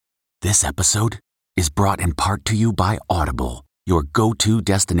This episode is brought in part to you by Audible, your go-to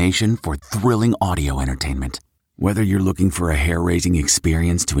destination for thrilling audio entertainment. Whether you're looking for a hair-raising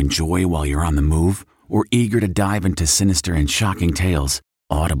experience to enjoy while you're on the move or eager to dive into sinister and shocking tales,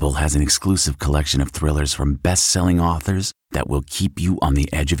 Audible has an exclusive collection of thrillers from best-selling authors that will keep you on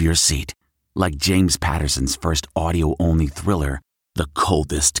the edge of your seat. Like James Patterson's first audio-only thriller, The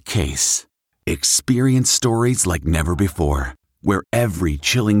Coldest Case. Experience stories like never before, where every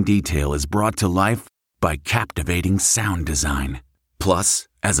chilling detail is brought to life by captivating sound design. Plus,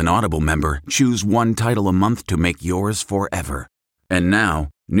 as an Audible member, choose one title a month to make yours forever. And now,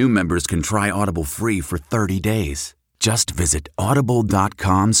 new members can try Audible free for 30 days. Just visit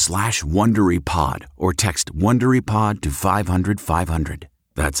audible.com/WonderyPod or text WonderyPod to 500-500.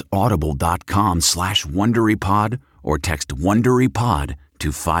 That's audible.com/WonderyPod or text WonderyPod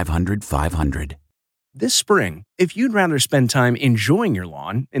to 500-500. This spring, if you'd rather spend time enjoying your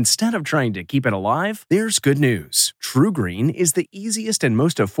lawn instead of trying to keep it alive, there's good news. TruGreen is the easiest and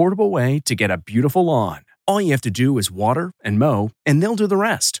most affordable way to get a beautiful lawn. All you have to do is water and mow, and they'll do the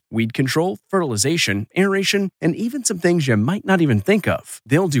rest. Weed control, fertilization, aeration, and even some things you might not even think of.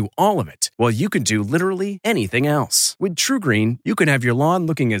 They'll do all of it, while you can do literally anything else. With TruGreen, you can have your lawn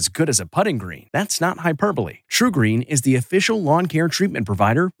looking as good as a putting green. That's not hyperbole. TruGreen is the official lawn care treatment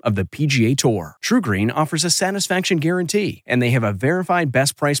provider of the PGA Tour. TruGreen offers a satisfaction guarantee, and they have a verified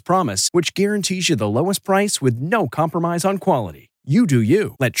best price promise, which guarantees you the lowest price with no compromise on quality. You do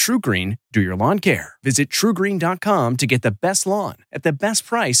you. Let TruGreen do your lawn care. Visit TruGreen.com to get the best lawn at the best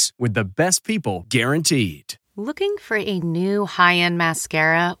price with the best people guaranteed. Looking for a new high-end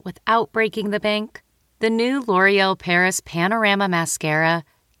mascara without breaking the bank? The new L'Oreal Paris Panorama Mascara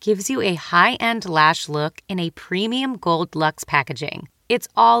gives you a high-end lash look in a premium gold luxe packaging. It's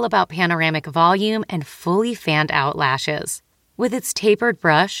all about panoramic volume and fully fanned-out lashes. With its tapered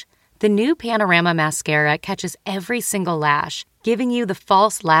brush, the new Panorama Mascara catches every single lash, giving you the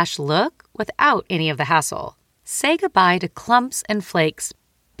false lash look without any of the hassle. Say goodbye to clumps and flakes,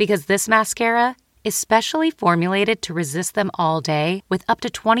 because this mascara is specially formulated to resist them all day with up to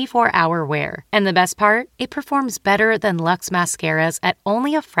 24-hour wear. And the best part? It performs better than Luxe mascaras at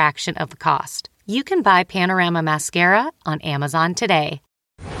only a fraction of the cost. You can buy Panorama Mascara on Amazon today.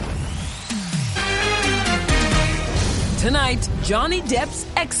 Tonight, Johnny Depp's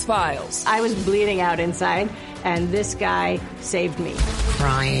X-Files. I was bleeding out inside, and this guy saved me.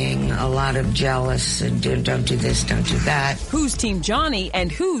 Crying, a lot of jealous, don't do this, don't do that. Who's Team Johnny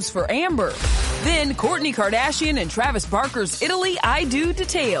and who's for Amber? Then Kourtney Kardashian and Travis Barker's Italy I Do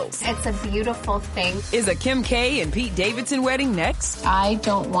details. It's a beautiful thing. Is a Kim K and Pete Davidson wedding next? I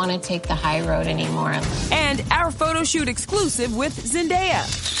don't want to take the high road anymore. And our photo shoot exclusive with Zendaya.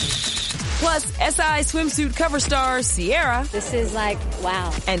 Plus, SI swimsuit cover star Sierra. This is like,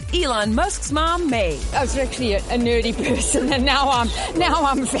 wow. And Elon Musk's mom, May. I was actually a nerdy person, and now I'm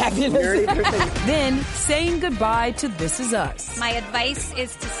fabulous. Nerdy person. Then saying goodbye to This Is Us. My advice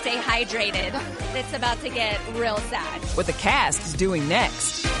is to stay hydrated. It's about to get real sad. What the cast is doing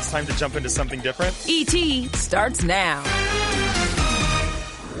next. It's time to jump into something different. E.T. starts now.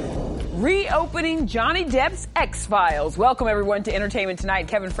 Reopening Johnny Depp's X-Files. Welcome, everyone, to Entertainment Tonight.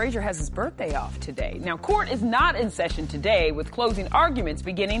 Kevin Frazier has his birthday off today. Now, court is not in session today, with closing arguments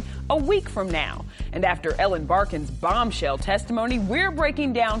beginning a week from now. And after Ellen Barkin's bombshell testimony, we're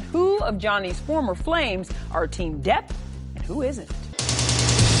breaking down who of Johnny's former flames are Team Depp and who isn't.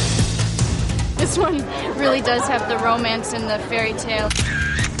 This one really does have the romance and the fairy tale.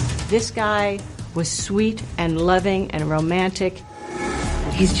 This guy was sweet and loving and romantic.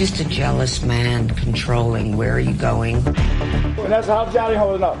 He's just a jealous man, controlling. Where are you going? Vanessa, how's Johnny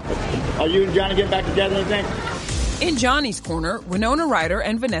holding up? Are you and Johnny getting back together, you think? In Johnny's corner, Winona Ryder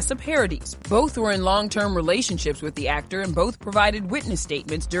and Vanessa Paradis. Both were in long-term relationships with the actor and both provided witness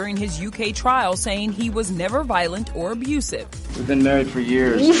statements during his UK trial saying he was never violent or abusive. We've been married for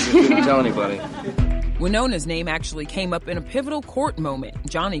years. Just didn't tell anybody. Winona's name actually came up in a pivotal court moment.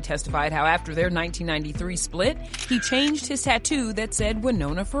 Johnny testified how after their 1993 split, he changed his tattoo that said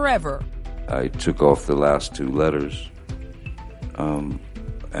Winona Forever. I took off the last two letters and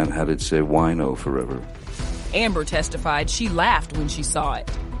had it say Wino Forever. Amber testified she laughed when she saw it.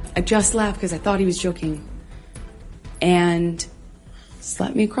 I just laughed because I thought he was joking and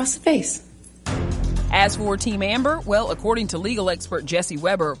slapped me across the face. As for Team Amber, well, according to legal expert Jesse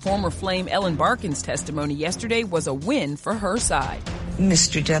Weber, former flame Ellen Barkin's testimony yesterday was a win for her side.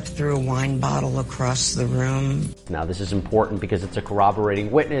 Mr. Depp threw a wine bottle across the room. Now, this is important because it's a corroborating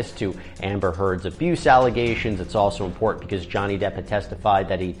witness to Amber Heard's abuse allegations. It's also important because Johnny Depp had testified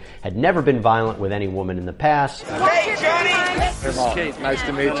that he had never been violent with any woman in the past. Hey, Johnny! This is Kate. Nice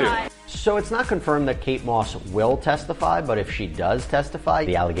to meet you. So it's not confirmed that Kate Moss will testify, but if she does testify,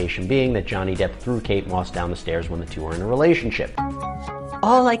 the allegation being that Johnny Depp threw Kate Moss down the stairs when the two were in a relationship.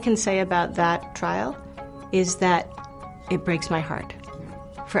 All I can say about that trial is that it breaks my heart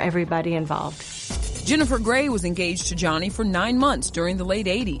for everybody involved. Jennifer Grey was engaged to Johnny for 9 months during the late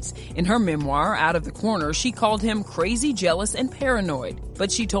 80s. In her memoir, Out of the Corner, she called him crazy, jealous, and paranoid. But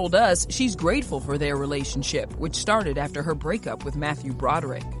she told us she's grateful for their relationship, which started after her breakup with Matthew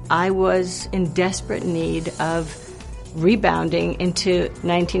Broderick. I was in desperate need of rebounding into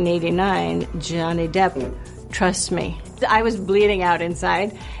 1989. Johnny Depp, trust me. I was bleeding out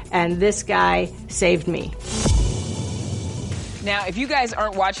inside, and this guy saved me. Now, if you guys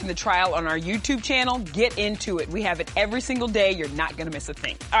aren't watching the trial on our YouTube channel, get into it. We have it every single day. You're not going to miss a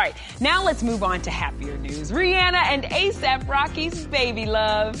thing. All right, now let's move on to happier news. Rihanna and A$AP Rocky's Baby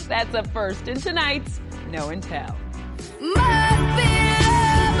Love. That's up first in tonight's No and Tell.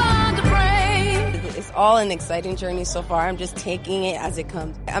 It's all an exciting journey so far. I'm just taking it as it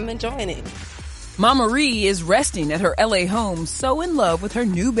comes. I'm enjoying it. Mama Ree is resting at her LA home, so in love with her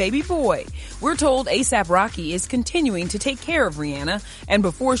new baby boy. We're told A$AP Rocky is continuing to take care of Rihanna, and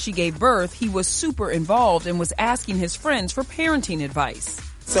before she gave birth, he was super involved and was asking his friends for parenting advice.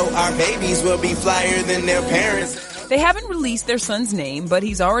 So our babies will be flyer than their parents. They haven't released their son's name, but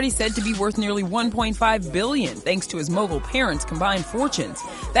he's already said to be worth nearly $1.5 billion thanks to his mogul parents' combined fortunes.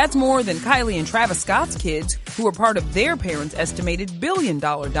 That's more than Kylie and Travis Scott's kids, who are part of their parents' estimated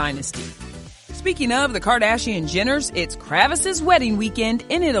billion-dollar dynasty. Speaking of the Kardashian-Jenners, it's Kravis's wedding weekend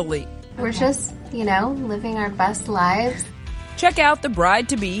in Italy. We're just, living our best lives. Check out the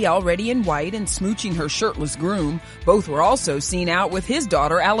bride-to-be already in white and smooching her shirtless groom. Both were also seen out with his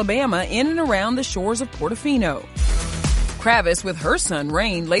daughter Alabama in and around the shores of Portofino. Kravis, with her son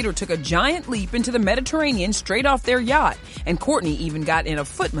Rain, later took a giant leap into the Mediterranean straight off their yacht, and Kourtney even got in a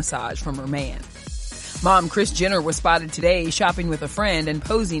foot massage from her man. Mom Kris Jenner was spotted today shopping with a friend and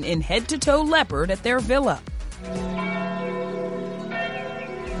posing in head-to-toe leopard at their villa.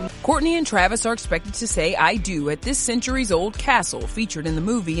 Kourtney and Travis are expected to say I do at this centuries-old castle featured in the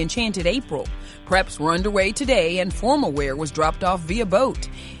movie Enchanted April. Preps were underway today and formal wear was dropped off via boat.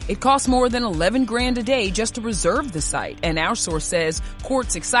 It costs more than $11,000 a day just to reserve the site, and our source says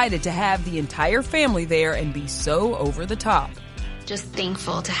Court's excited to have the entire family there and be so over the top. Just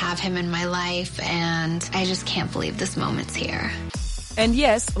thankful to have him in my life, and I just can't believe this moment's here. And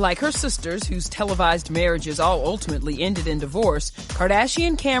yes, like her sisters, whose televised marriages all ultimately ended in divorce,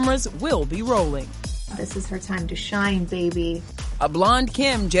 Kardashian cameras will be rolling. This is her time to shine, baby. A blonde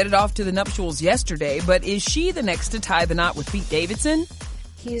Kim jetted off to the nuptials yesterday, but is she the next to tie the knot with Pete Davidson?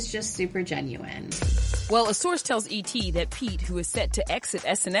 He's just super genuine. Well, a source tells ET that Pete, who is set to exit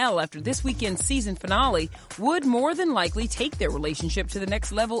SNL after this weekend's season finale, would more than likely take their relationship to the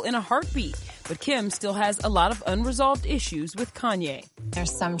next level in a heartbeat. But Kim still has a lot of unresolved issues with Kanye.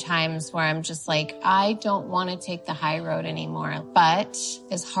 There's some times where I'm just like, I don't want to take the high road anymore. But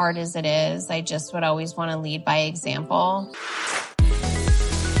as hard as it is, I just would always want to lead by example.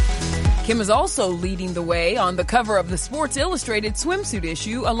 Kim is also leading the way on the cover of the Sports Illustrated swimsuit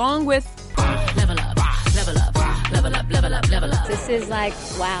issue, along with Level Up, Level Up, Level Up, Level Up, Level Up. This is like,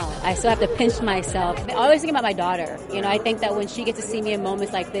 wow, I still have to pinch myself. I always think about my daughter. I think that when she gets to see me in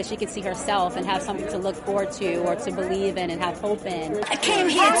moments like this, she can see herself and have something to look forward to or to believe in and have hope in. I came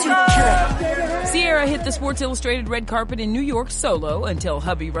here to kill it. Sierra hit the Sports Illustrated red carpet in New York solo until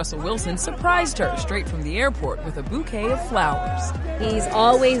hubby Russell Wilson surprised her straight from the airport with a bouquet of flowers. He's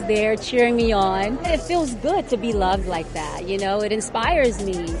always there cheering me on. It feels good to be loved like that, it inspires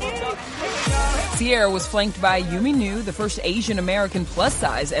me. Sierra was flanked by Yumi Nu, the first Asian-American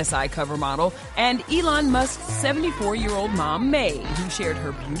plus-size SI cover model, and Elon Musk's 74-year-old mom, May, who shared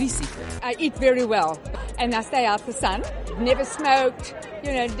her beauty secret. I eat very well, and I stay out the sun. Never smoked,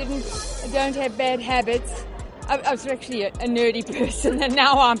 don't have bad habits. I was actually a nerdy person, and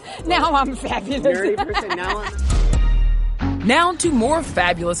now I'm fabulous. Nerdy person, now Now to more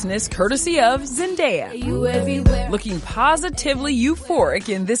fabulousness courtesy of Zendaya. Looking positively euphoric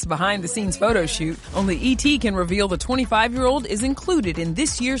in this behind-the-scenes photo shoot, only E.T. can reveal the 25-year-old is included in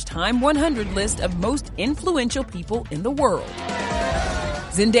this year's Time 100 list of most influential people in the world.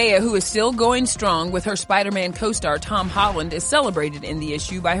 Zendaya, who is still going strong with her Spider-Man co-star Tom Holland, is celebrated in the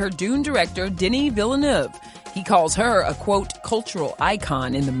issue by her Dune director Denis Villeneuve. He calls her a, quote, cultural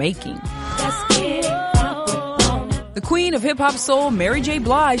icon in the making. The The queen of hip-hop soul, Mary J.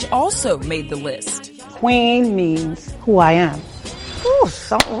 Blige, also made the list. Queen means who I am.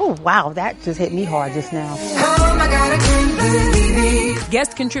 Wow, that just hit me hard just now. Oh my God, I can't believe it.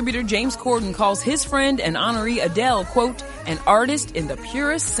 Guest contributor James Corden calls his friend and honoree Adele, quote, an artist in the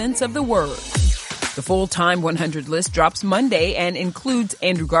purest sense of the word. The full-time 100 list drops Monday and includes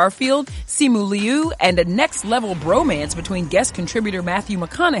Andrew Garfield, Simu Liu, and a next-level bromance between guest contributor Matthew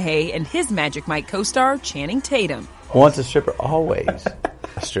McConaughey and his Magic Mike co-star Channing Tatum. Once a stripper, always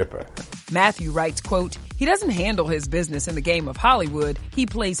a stripper. Matthew writes, quote, he doesn't handle his business in the game of Hollywood. He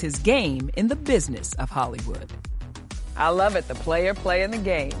plays his game in the business of Hollywood. I love it. The player playing the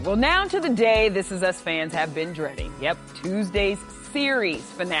game. Well, now to the day This Is Us fans have been dreading. Yep, Tuesday's series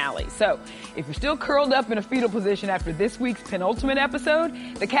finale. So, if you're still curled up in a fetal position after this week's penultimate episode,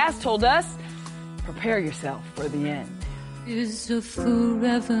 the cast told us, prepare yourself for the end. Is a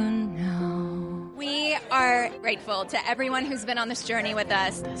forever now. We are grateful to everyone who's been on this journey with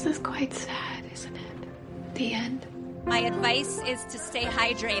us. This is quite sad, isn't it? The end. My advice is to stay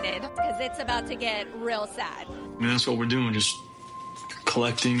hydrated because it's about to get real sad. I mean, that's what we're doing, just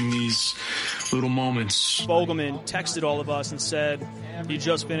collecting these little moments. Fogelman texted all of us and said he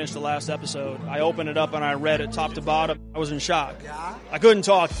just finished the last episode. I opened it up and I read it top to bottom. I was in shock. I couldn't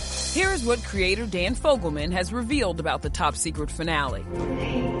talk. Here's what creator Dan Fogelman has revealed about the top secret finale.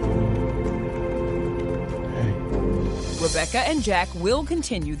 Rebecca and Jack will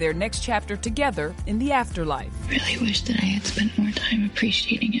continue their next chapter together in the afterlife. I really wish that I had spent more time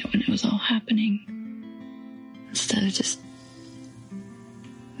appreciating it when it was all happening, instead of just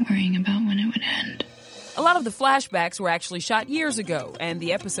worrying about when it would end. A lot of the flashbacks were actually shot years ago, and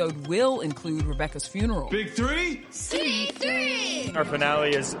the episode will include Rebecca's funeral. Big three? City 3! Our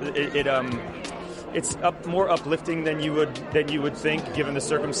finale is it's more uplifting than you would think, given the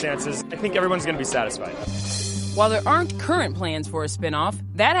circumstances. I think everyone's going to be satisfied. While there aren't current plans for a spinoff,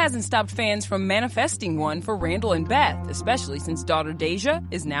 that hasn't stopped fans from manifesting one for Randall and Beth, especially since daughter Deja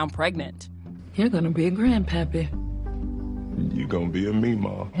is now pregnant. You're gonna be a grandpappy. You're gonna be a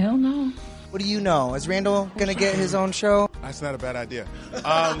Meemaw. Hell no. What do you know? Is Randall gonna get his own show? That's not a bad idea.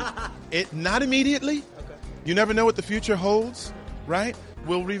 Not immediately. Okay. You never know what the future holds, right?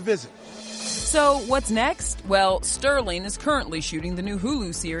 We'll revisit. So what's next? Well, Sterling is currently shooting the new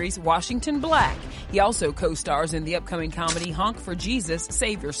Hulu series Washington Black. He also co-stars in the upcoming comedy Honk for Jesus,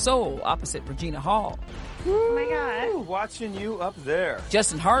 Save Your Soul, opposite Regina Hall. Oh my God. Watching you up there.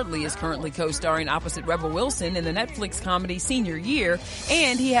 Justin Hartley is currently co-starring opposite Rebel Wilson in the Netflix comedy Senior Year,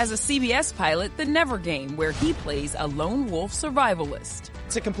 and he has a CBS pilot, The Never Game, where he plays a lone wolf survivalist.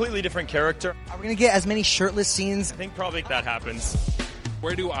 It's a completely different character. Are we gonna get as many shirtless scenes? I think probably that happens.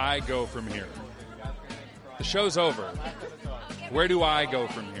 Where do I go from here? The show's over. Where do I go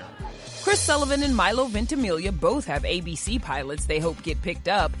from here? Chris Sullivan and Milo Ventimiglia both have ABC pilots they hope get picked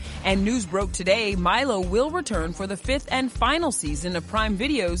up, and news broke today Milo will return for the 5th and final season of Prime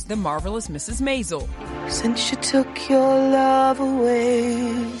Video's The Marvelous Mrs. Maisel. Since you took your love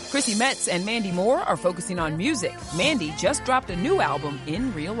away. Chrissy Metz and Mandy Moore are focusing on music. Mandy just dropped a new album,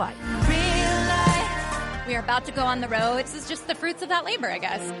 In Real Life. We are about to go on the road. This is just the fruits of that labor, I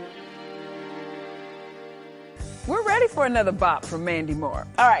guess. We're ready for another bop from Mandy Moore.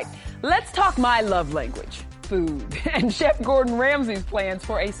 All right, let's talk my love language, food, and Chef Gordon Ramsay's plans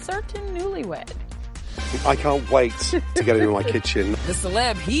for a certain newlywed. I can't wait to get into my kitchen. The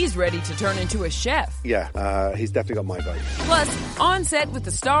celeb he's ready to turn into a chef. Yeah, he's definitely got my vote. Plus, on set with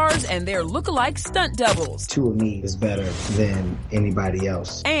the stars and their look-alike stunt doubles. Two of me is better than anybody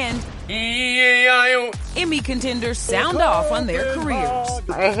else. And Emmy contenders sound off on their careers.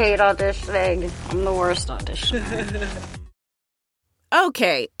 I hate auditioning. I'm the worst auditioner.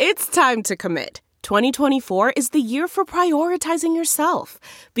 Okay, it's time to commit. 2024 is the year for prioritizing yourself.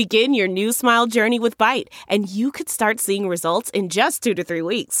 Begin your new smile journey with Byte, and you could start seeing results in just 2 to 3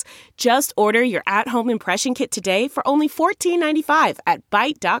 weeks. Just order your at-home impression kit today for only $14.95 at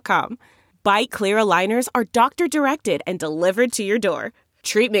Byte.com. Byte Clear aligners are doctor-directed and delivered to your door.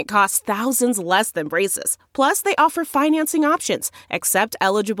 Treatment costs thousands less than braces. Plus, they offer financing options, accept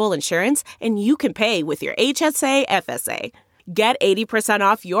eligible insurance, and you can pay with your HSA FSA. Get 80%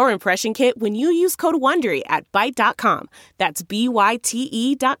 off your impression kit when you use code WONDERY at Byte.com. That's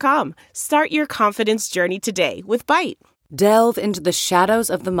BYTE.com. Start your confidence journey today with Byte. Delve into the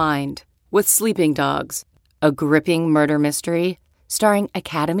shadows of the mind with Sleeping Dogs, a gripping murder mystery starring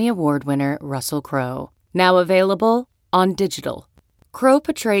Academy Award winner Russell Crowe. Now available on digital. Crowe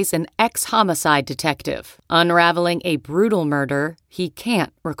portrays an ex-homicide detective unraveling a brutal murder he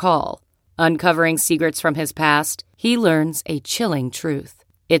can't recall. Uncovering secrets from his past, he learns a chilling truth.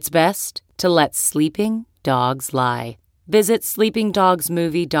 It's best to let sleeping dogs lie. Visit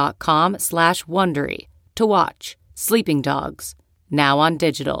sleepingdogsmovie.com/Wondery to watch Sleeping Dogs, now on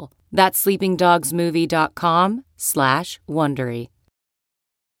digital. That's sleepingdogsmovie.com/Wondery.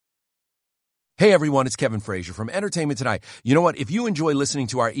 Hey everyone, it's Kevin Frazier from Entertainment Tonight. You know what? If you enjoy listening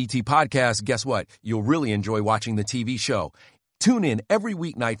to our ET podcast, guess what? You'll really enjoy watching the TV show. Tune in every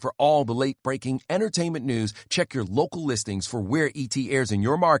weeknight for all the late-breaking entertainment news. Check your local listings for where ET airs in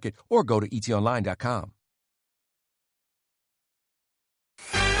your market or go to etonline.com.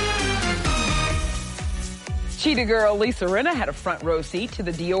 Cheetah girl Lisa Rinna had a front row seat to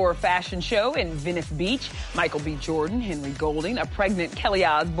the Dior fashion show in Venice Beach. Michael B. Jordan, Henry Golding, a pregnant Kelly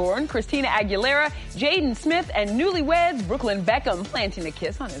Osbourne, Christina Aguilera, Jaden Smith, and newlyweds Brooklyn Beckham planting a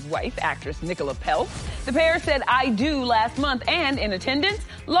kiss on his wife, actress Nicola Peltz. The pair said "I do" last month, and in attendance,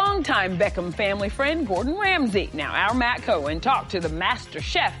 longtime Beckham family friend Gordon Ramsay. Now, our Matt Cohen talked to the master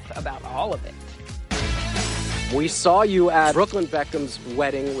chef about all of it. We saw you at Brooklyn Beckham's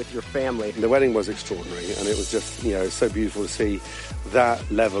wedding with your family. The wedding was extraordinary, and it was just, so beautiful to see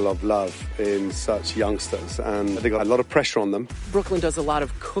that level of love in such youngsters, and they got a lot of pressure on them. Brooklyn does a lot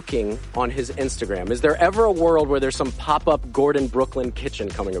of cooking on his Instagram. Is there ever a world where there's some pop-up Gordon Brooklyn kitchen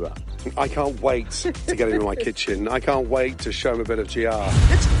coming about? I can't wait to get into my kitchen. I can't wait to show him a bit of GR.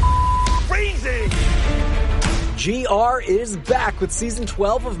 It's freezing! GR is back with season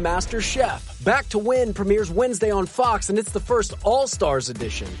 12 of Master Chef. Back to Win premieres Wednesday on Fox, and it's the first All-Stars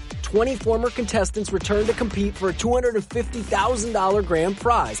edition. 20 former contestants return to compete for a $250,000 grand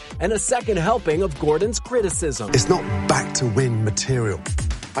prize and a second helping of Gordon's criticism. It's not back to win material.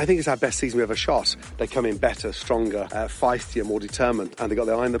 I think it's our best season we ever shot. They come in better, stronger, feistier, more determined, and they got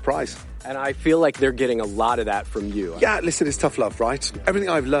their eye on the prize. And I feel like they're getting a lot of that from you. Yeah, listen, it's tough love, right? Everything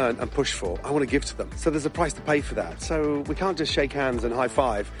I've learned and pushed for, I want to give to them. So there's a price to pay for that. So we can't just shake hands and high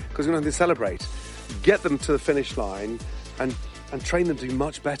five because we don't have to celebrate. Get them to the finish line and train them to do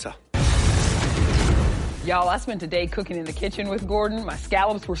much better. Y'all, I spent a day cooking in the kitchen with Gordon. My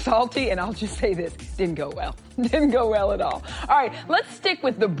scallops were salty, and I'll just say this, didn't go well. Didn't go well at all. All right, let's stick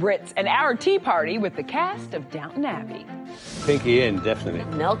with the Brits and our tea party with the cast of Downton Abbey. Pinky in, definitely.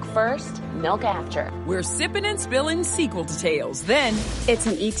 Milk first, milk after. We're sipping and spilling sequel details. Then, it's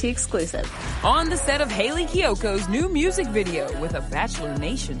an ET exclusive. On the set of Hayley Kiyoko's new music video with a Bachelor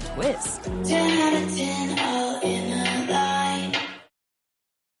Nation twist. 10 out of 10, all in a line.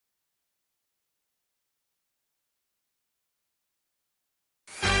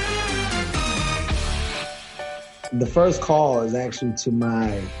 The first call is actually to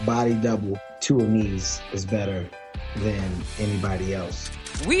my body double. 2 of me's is better than anybody else.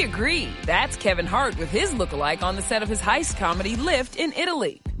 We agree. That's Kevin Hart with his lookalike on the set of his heist comedy Lift in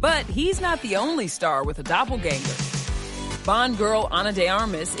Italy. But he's not the only star with a doppelganger. Bond girl Ana de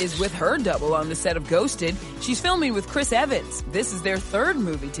Armas is with her double on the set of Ghosted. She's filming with Chris Evans. This is their third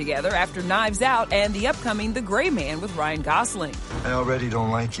movie together after Knives Out and the upcoming The Gray Man with Ryan Gosling. I already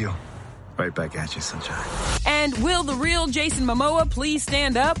don't like you. Right back at you, sunshine. And will the real Jason Momoa please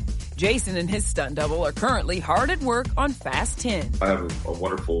stand up? Jason and his stunt double are currently hard at work on Fast 10. I have a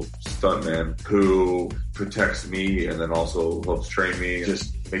wonderful stuntman who protects me and then also helps train me,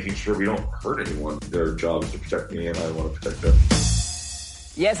 just making sure we don't hurt anyone. Their job is to protect me, and I want to protect them.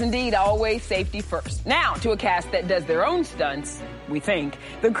 Yes, indeed, always safety first. Now, to a cast that does their own stunts, we think.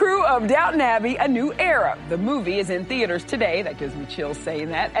 The crew of Downton Abbey, A New Era. The movie is in theaters today. That gives me chills saying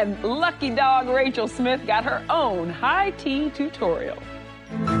that. And lucky dog Rachel Smith got her own high tea tutorial.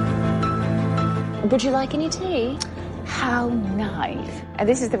 Would you like any tea? How nice. And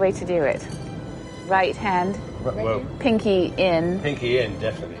this is the way to do it. Right hand, pinky in. Pinky in,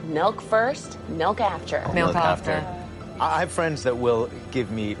 definitely. Milk first, milk after. Milk after. I have friends that will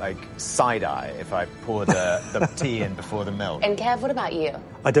give me, side-eye if I pour the tea in before the milk. And Kev, what about you?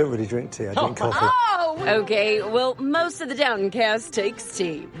 I don't really drink tea. I drink coffee. Oh! Okay, well, most of the Downton cast takes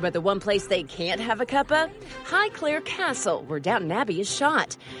tea. But the one place they can't have a cuppa? Highclere Castle, where Downton Abbey is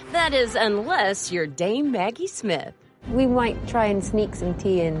shot. That is, unless you're Dame Maggie Smith. We might try and sneak some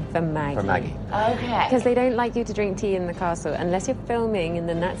tea in for Maggie. For Maggie. Okay. Because they don't like you to drink tea in the castle unless you're filming, and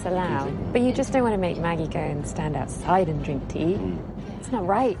then that's allowed. But you just don't want to make Maggie go and stand outside and drink tea. It's not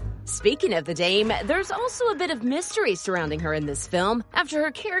right. Speaking of the Dame, there's also a bit of mystery surrounding her in this film after her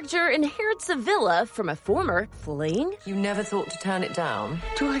character inherits a villa from a former fling. You never thought to turn it down?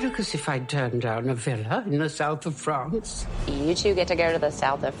 Do I look as if I'd turned down a villa in the south of France? You two get to go to the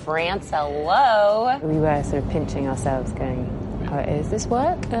south of France. Hello. We were sort of pinching ourselves going, is this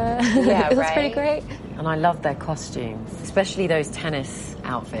work? Yeah, That's right? pretty great. And I love their costumes, especially those tennis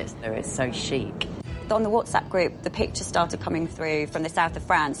outfits. It's so chic. On the WhatsApp group, the pictures started coming through from the south of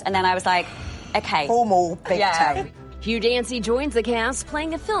France, and then I was like, Okay. Formal, big Yeah. toe. Hugh Dancy joins the cast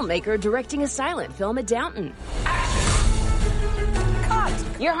playing a filmmaker directing a silent film at Downton.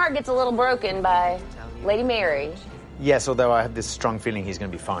 Your heart gets a little broken by Lady Mary. Yes, although I have this strong feeling he's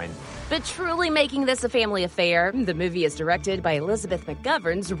going to be fine. But truly making this a family affair, the movie is directed by Elizabeth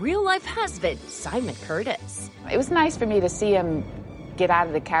McGovern's real-life husband, Simon Curtis. It was nice for me to see him get out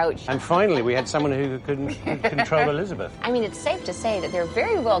of the couch. And finally, we had someone who could control Elizabeth. I mean, it's safe to say that there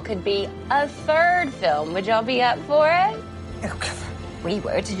very well could be a third film. Would y'all be up for it? We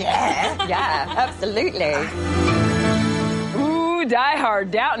would, yeah. Yeah, absolutely. Ooh, Die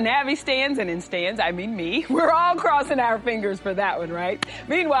Hard. Downton Abbey stands, and in stands, I mean me. We're all crossing our fingers for that one, right?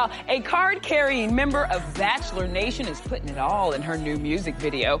 Meanwhile, a card-carrying member of Bachelor Nation is putting it all in her new music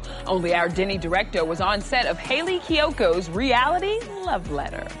video. Only our Denny Directo was on set of Haley Kiyoko's reality love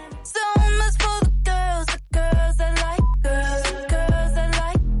letter.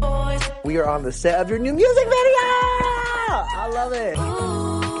 We are on the set of your new music video! I love it.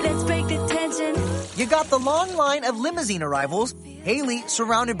 Let's break the tension. You got the long line of limousine arrivals, Haley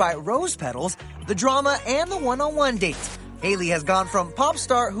surrounded by rose petals, the drama, and the one-on-one dates. Haley has gone from pop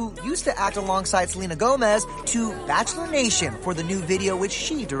star who used to act alongside Selena Gomez to Bachelor Nation for the new video which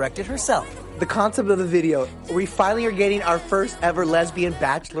she directed herself. The concept of the video, we finally are getting our first ever lesbian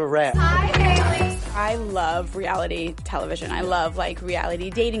bachelorette. Hi, Haley. I love reality television. I love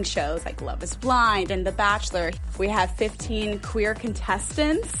reality dating shows like Love is Blind and The Bachelor. We have 15 queer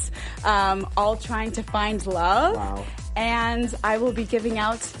contestants, all trying to find love. Wow. And I will be giving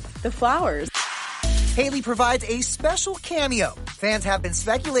out the flowers. Haley provides a special cameo. Fans have been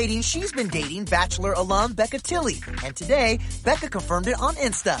speculating she's been dating Bachelor alum Becca Tilley. And today, Becca confirmed it on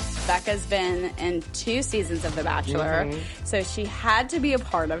Insta. Becca's been in 2 seasons of The Bachelor, so she had to be a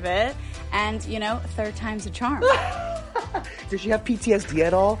part of it. And, third time's a charm. Does she have PTSD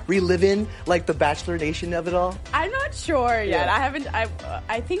at all? Reliving, the Bachelor Nation of it all? I'm not sure yet. Yeah.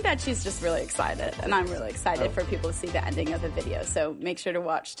 I think that she's just really excited, and I'm really excited for people to see the ending of the video. So make sure to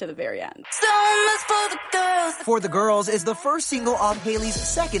watch to the very end. For the Girls is the first single off Haley's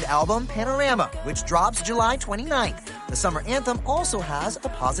second album, Panorama, which drops July 29th. The summer anthem also has a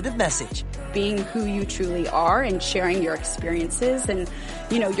positive message. Being who you truly are and sharing your experiences and,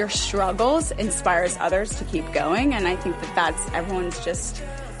 your struggles inspires others to keep going. And I think that that's everyone's just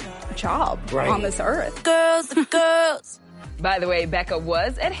job on this earth. Girls. By the way, Becca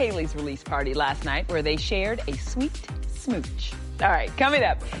was at Haley's release party last night where they shared a sweet smooch. All right, coming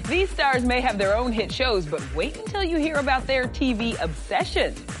up, these stars may have their own hit shows, but wait until you hear about their TV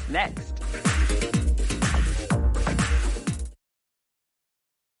obsessions. Next.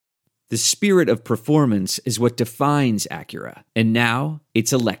 The spirit of performance is what defines Acura. And now,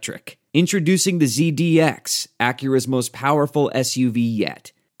 it's electric. Introducing the ZDX, Acura's most powerful SUV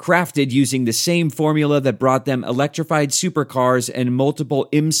yet. Crafted using the same formula that brought them electrified supercars and multiple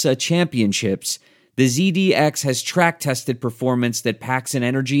IMSA championships, the ZDX has track-tested performance that packs an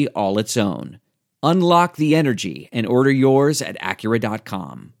energy all its own. Unlock the energy and order yours at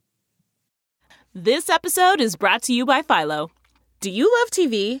Acura.com. This episode is brought to you by Philo. Do you love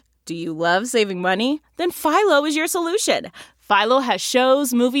TV? Do you love saving money? Then Philo is your solution. Philo has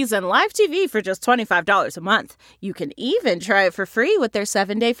shows, movies, and live TV for just $25 a month. You can even try it for free with their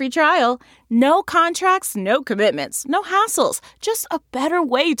 7-day free trial. No contracts, no commitments, no hassles. Just a better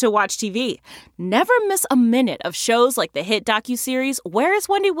way to watch TV. Never miss a minute of shows like the hit docuseries Where is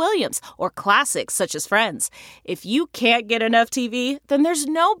Wendy Williams? Or classics such as Friends. If you can't get enough TV, then there's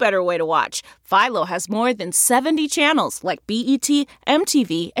no better way to watch. Philo has more than 70 channels like BET,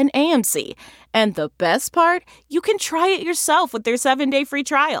 MTV, and AMC. And the best part? You can try it yourself with their 7-day free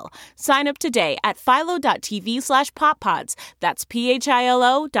trial. Sign up today at philo.tv/poppods. That's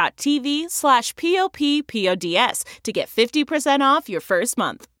philo.tv/POPPODS to get 50% off your first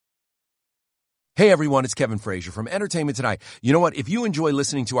month. Hey everyone, it's Kevin Frazier from Entertainment Tonight. You know what? If you enjoy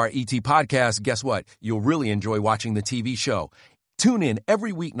listening to our ET podcast, guess what? You'll really enjoy watching the TV show. Tune in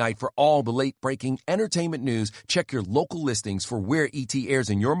every weeknight for all the late-breaking entertainment news. Check your local listings for where ET airs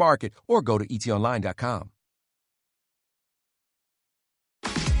in your market or go to etonline.com.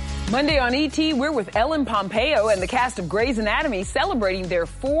 Monday on ET, we're with Ellen Pompeo and the cast of Grey's Anatomy celebrating their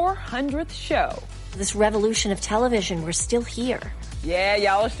 400th show. This revolution of television, we're still here. Yeah,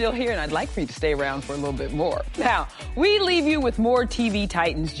 y'all are still here, and I'd like for you to stay around for a little bit more. Now, we leave you with more TV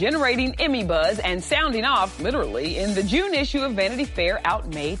titans generating Emmy buzz and sounding off, literally, in the June issue of Vanity Fair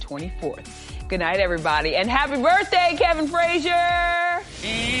out May 24th. Good night, everybody, and happy birthday, Kevin Frazier!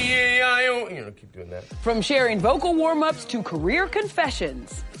 Keep doing that. From sharing vocal warm-ups to career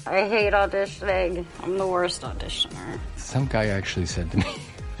confessions. I hate auditioning. I'm the worst auditioner. Some guy actually said to me,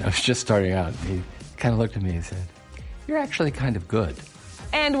 I was just starting out. He kind of looked at me and said, "You're actually kind of good."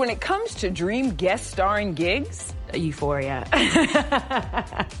 And when it comes to dream guest starring gigs, Euphoria.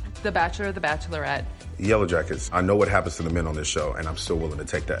 The Bachelor, The Bachelorette. Yellow Jackets. I know what happens to the men on this show, and I'm still willing to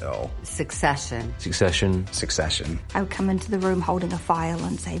take that L. Succession. Succession. Succession. I would come into the room holding a file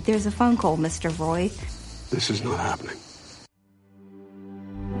and say, "There's a phone call, Mr. Roy." This is not happening.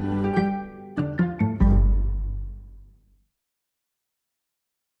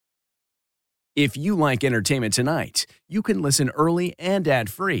 If you like Entertainment Tonight, you can listen early and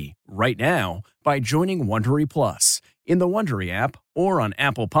ad-free right now by joining Wondery Plus in the Wondery app or on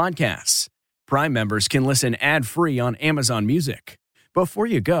Apple Podcasts. Prime members can listen ad-free on Amazon Music. Before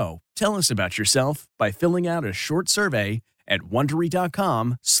you go, tell us about yourself by filling out a short survey at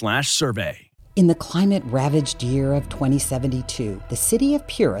Wondery.com/survey. In the climate-ravaged year of 2072, the city of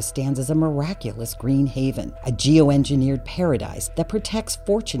Pura stands as a miraculous green haven, a geoengineered paradise that protects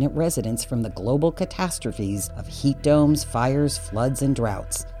fortunate residents from the global catastrophes of heat domes, fires, floods, and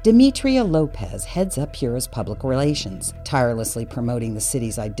droughts. Demetria Lopez heads up Pura's public relations, tirelessly promoting the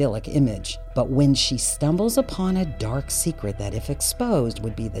city's idyllic image. But when she stumbles upon a dark secret that, if exposed,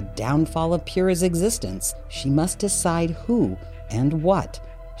 would be the downfall of Pura's existence, she must decide who and what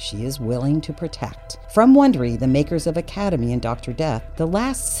she is willing to protect. From Wondery, the makers of Academy and Dr. Death, The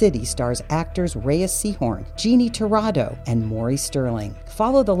Last City stars actors Reyes Sehorn, Jeannie Torrado, and Maury Sterling.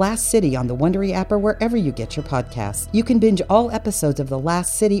 Follow The Last City on the Wondery app or wherever you get your podcasts. You can binge all episodes of The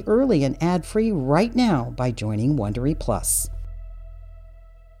Last City early and ad-free right now by joining Wondery Plus.